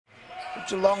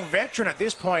Geelong veteran at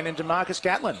this point into Marcus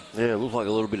Gatlin. Yeah, it looked like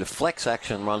a little bit of flex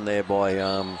action run there by,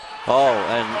 and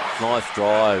nice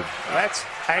drive. That's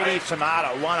 80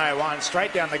 Tomato, 101,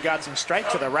 straight down the guts and straight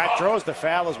to the rack, draws the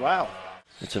foul as well.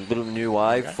 It's a bit of a new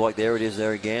wave, okay. Like there it is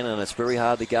there again, and it's very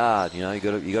hard to guard. You know, you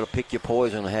got to pick your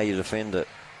poison and how you defend it.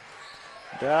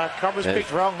 Cobras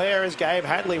picked wrong there as Gabe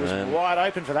Hadley was wide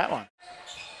open for that one.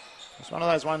 It's one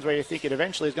of those ones where you think it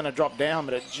eventually is going to drop down,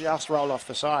 but it just rolled off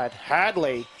the side.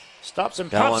 Hadley stops and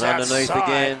pops going underneath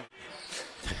outside.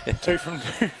 again. 2 from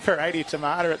 2 for 80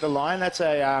 Tomato at the line. That's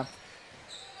a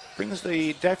brings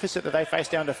the deficit that they face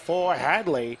down to 4.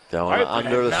 Hadley going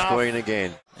under the screen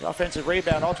again. The offensive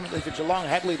rebound ultimately for Geelong.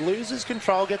 Hadley loses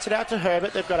control, gets it out to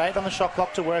Herbert. They've got 8 on the shot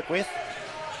clock to work with.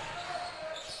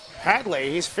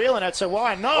 Hadley, he's feeling it, so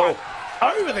why not?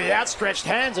 Over the outstretched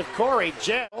hands of Corey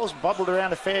Jeffs. Ball's bobbled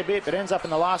around a fair bit, but ends up in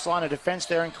the last line of defence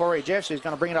there in Corey Jeffs, who's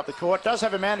going to bring it up the court. Does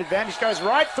have a man advantage, goes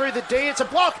right through the D. It's a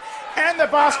block, and the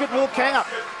basket will count.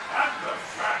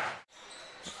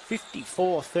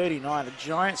 54-39, a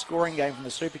giant scoring game from the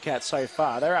Supercats so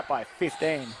far. They're up by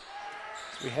 15.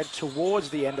 As we head towards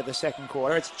the end of the second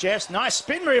quarter, it's Jeffs. Nice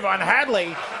spin move on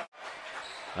Hadley.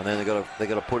 And then they got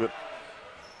to put it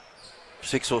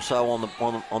 6 or so on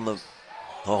the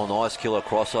nice killer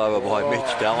crossover by Mitch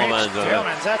Dellermans. Mitch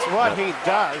Dellermans, that's what he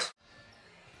does.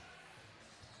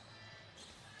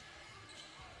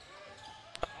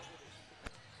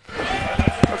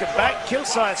 Look at back,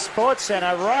 Kilsyth Sports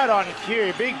Centre, right on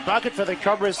cue. Big bucket for the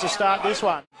Cobras to start this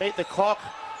one. Beat the clock.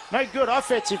 No good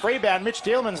offensive rebound, Mitch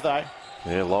Dellermans though.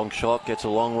 Yeah, long shot, gets a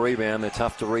long rebound. They're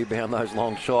tough to rebound those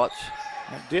long shots.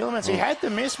 Dellermans, he had the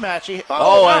mismatch. He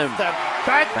off the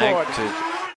backboard.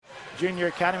 Junior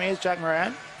Academy, here's Jack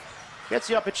Moran. Gets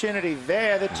the opportunity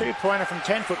there. The two-pointer from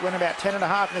 10 foot went about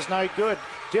 10.5 and is no good.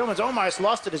 Dellermans almost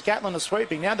lost it as Gatlin is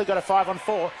sweeping. Now they've got a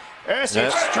 5-on-4.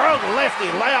 Ursic, strong lefty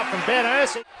layup from Ben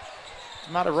Ursic.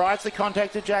 Tomato rides the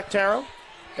contact to Jack Terrell.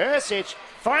 Ursic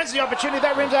finds the opportunity.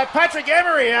 That rims out Patrick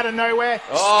Emery out of nowhere.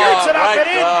 Scoots it up and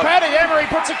in. Paddy Emery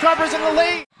puts the Cobras in the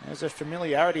lead. There's a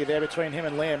familiarity there between him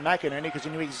and Liam McInerney because he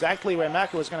knew exactly where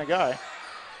Macca was going to go.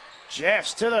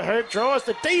 Jeffs to the hoop, draws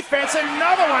the defense.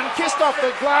 Another one kissed off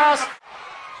the glass.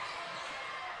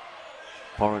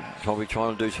 Probably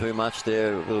trying to do too much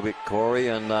there a little bit, Corey,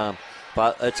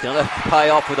 but it's going to pay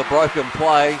off with a broken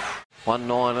play.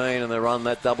 119, and they run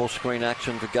that double screen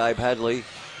action for Gabe Hadley.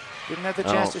 Didn't have the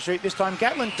chance to shoot this time.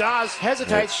 Gatlin does,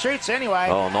 hesitates, shoots anyway.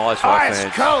 Oh, nice Ice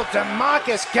offense. cold to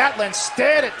Marcus Gatlin,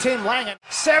 stared at Tim Langan.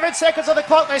 7 seconds on the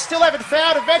clock, they still haven't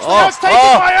fouled. Eventually, it's taken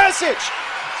by Ursic.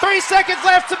 3 seconds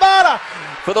left, Tomato.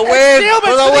 For the win,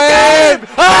 for the win.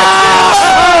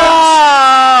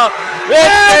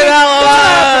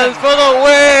 It's for the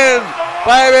win,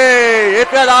 baby,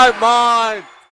 if you don't mind.